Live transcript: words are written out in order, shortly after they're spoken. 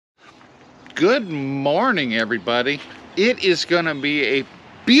Good morning, everybody. It is going to be a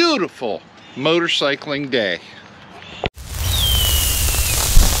beautiful motorcycling day.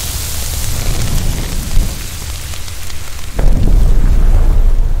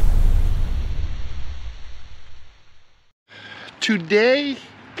 Today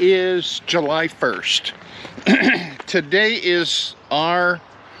is July 1st. Today is our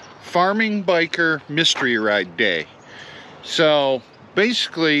farming biker mystery ride day. So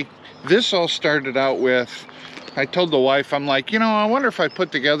basically, this all started out with, I told the wife, I'm like, I wonder if I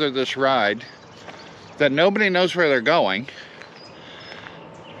put together this ride that nobody knows where they're going.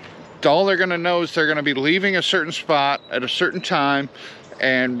 All they're going to know is they're going to be leaving a certain spot at a certain time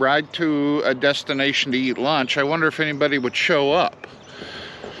and ride to a destination to eat lunch. I wonder if anybody would show up.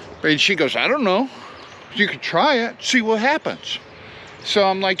 And she goes, I don't know. You could try it, see what happens. So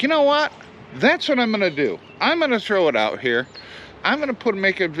I'm like, you know what? That's what I'm going to do. I'm going to throw it out here. I'm going to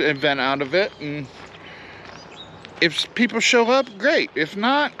make an event out of it, and if people show up, great. If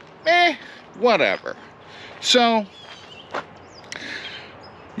not, whatever. So,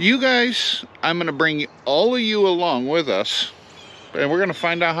 you guys, I'm going to bring all of you along with us, and we're going to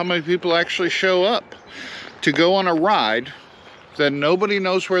find out how many people actually show up to go on a ride that nobody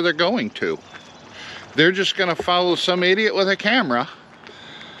knows where they're going to. They're just going to follow some idiot with a camera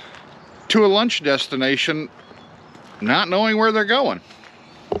to a lunch destination, not knowing where they're going.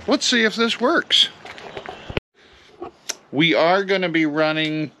 Let's see if this works. We are going to be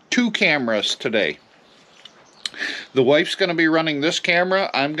running 2 cameras today. The wife's going to be running this camera.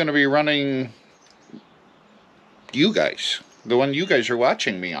 I'm going to be running you guys, the one you guys are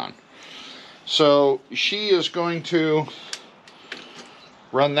watching me on. So she is going to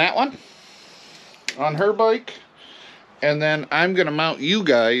run that one on her bike, and then I'm going to mount you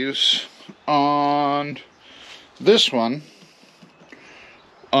guys on this one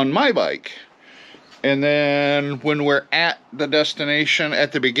on my bike. And then when we're at the destination,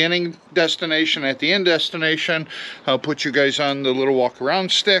 at the beginning destination, at the end destination, I'll put you guys on the little walk around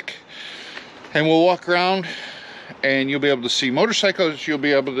stick, and we'll walk around, and you'll be able to see motorcycles, you'll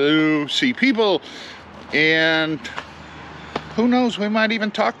be able to see people, and who knows, we might even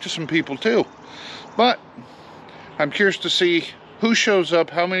talk to some people too. But I'm curious to see who shows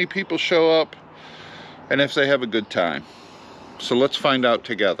up, how many people show up, and if they have a good time. So let's find out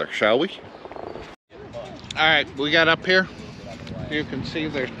together, shall we? All right, we got up here. You can see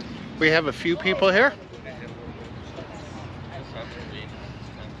there, we have a few people here.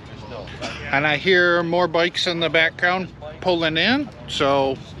 And I hear more bikes in the background pulling in.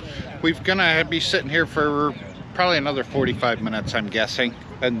 So we're gonna be sitting here for probably another 45 minutes, I'm guessing.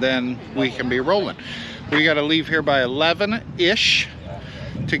 And then we can be rolling. We gotta leave here by 11-ish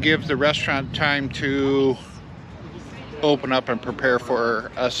to give the restaurant time to open up and prepare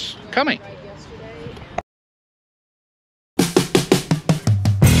for us coming.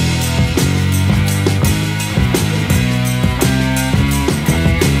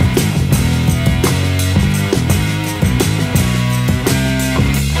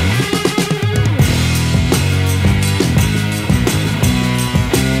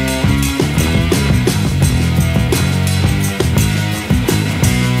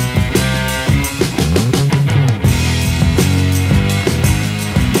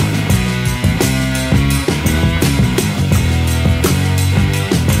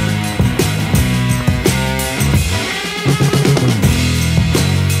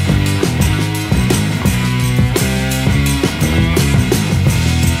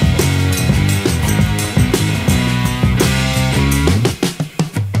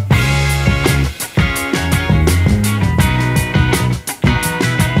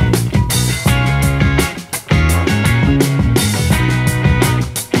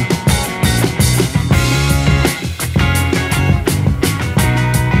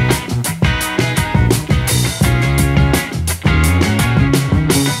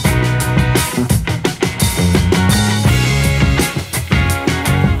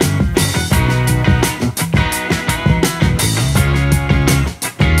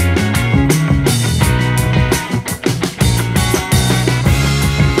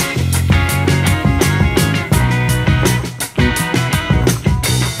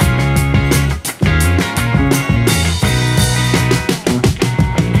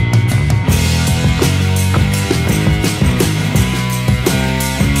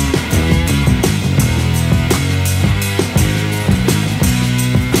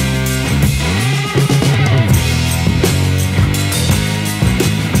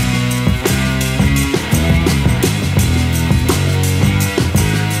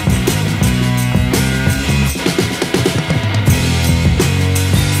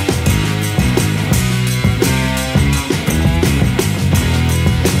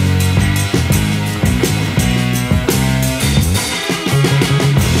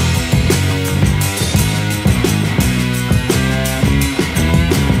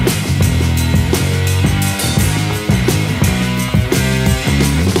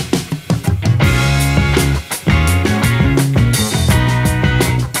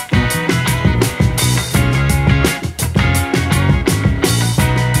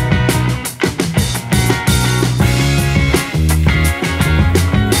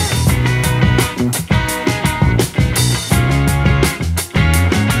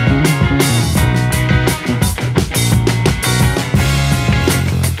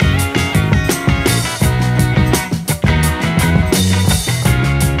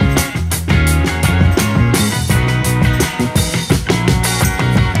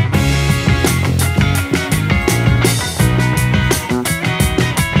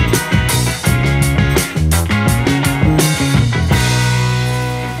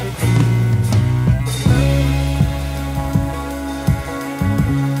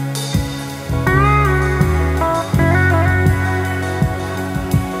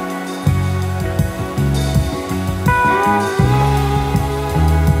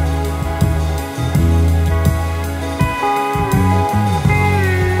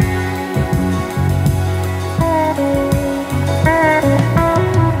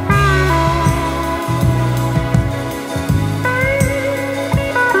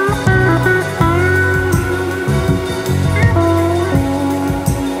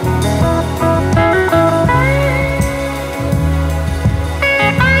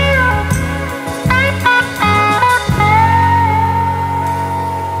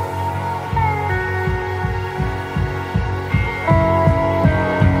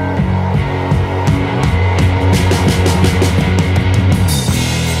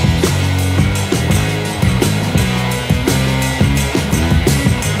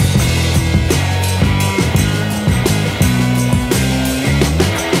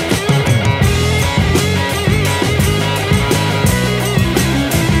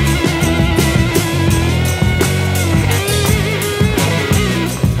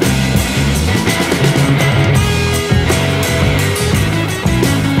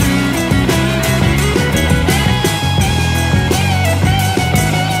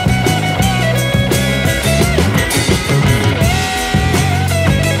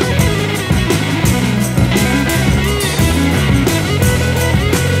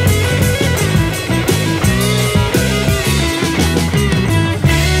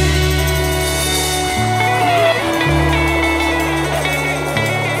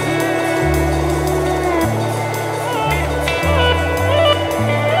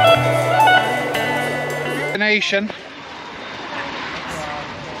 mission.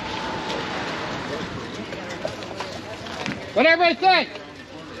 What everybody think?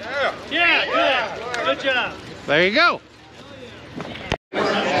 Yeah, good. Good job. There you go.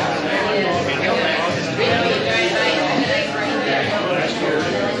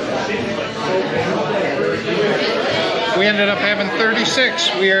 We ended up having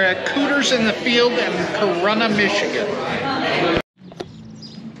 36. We are at Cooters in the Field in Corunna, Michigan.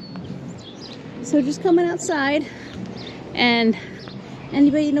 So just coming outside, and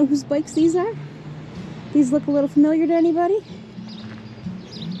anybody know whose bikes these are? These look a little familiar to anybody?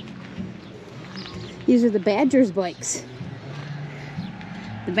 These are the Badgers bikes.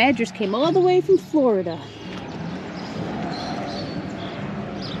 The Badgers came all the way from Florida.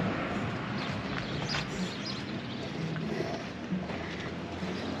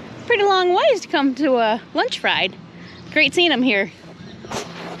 Pretty long ways to come to a lunch ride. Great seeing them here.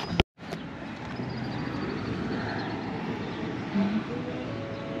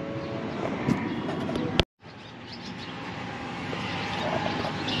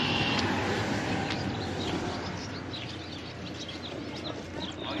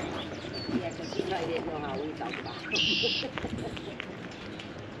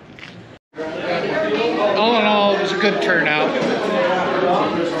 All in all, it was a good turnout.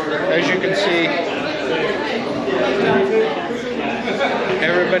 As you can see,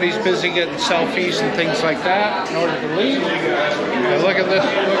 everybody's busy getting selfies and things like that in order to leave. But look at this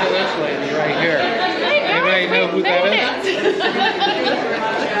lady right here. Anybody know who that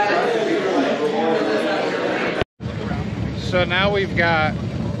is? So now we've got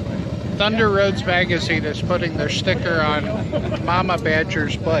Thunder Roads Magazine is putting their sticker on Mama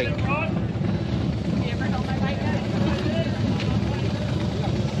Badger's bike.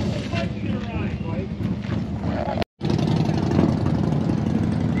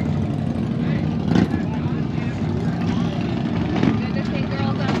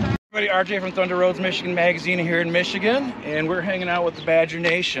 RJ from Thunder Roads Michigan Magazine here in Michigan, and we're hanging out with the Badger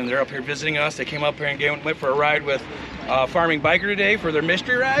Nation. They're up here visiting us. They came up here and went for a ride with Farming Biker today for their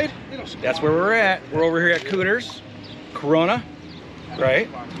mystery ride. That's where we're at. We're over here at Cooters, Corunna, right?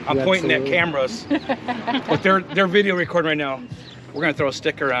 I'm pointing at cameras, but they're video recording right now. We're gonna throw a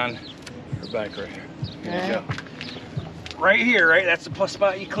sticker on her bike right here. Here you go. Right here, right? That's the plus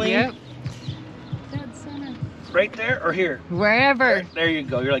spot you clean. Yep. Right there or here? Wherever. There you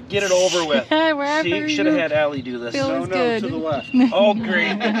go. You're like, get it over with. Wherever. See, should have had Allie do this. Feels good. To the left. Oh,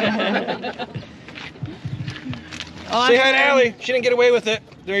 great. Oh, say hi to Allie. She didn't get away with it.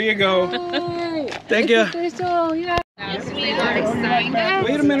 There you go. Oh, thank you. Yeah.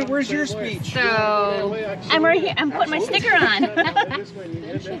 Wait a minute. Where's your speech? So, I'm right here. I'm putting my sticker on.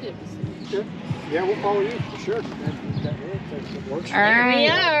 Yeah, we'll follow you for sure. All right. We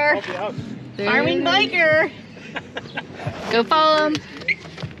are. Farming Biker. Go follow them.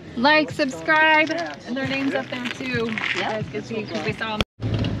 Like, subscribe. And their name's up there too. Yeah. Because we saw them.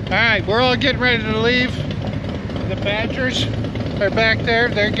 Alright, we're all getting ready to leave. The Badgers are back there.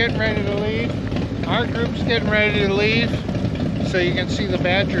 They're getting ready to leave. Our group's getting ready to leave. So you can see the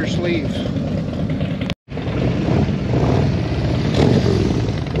Badgers leave.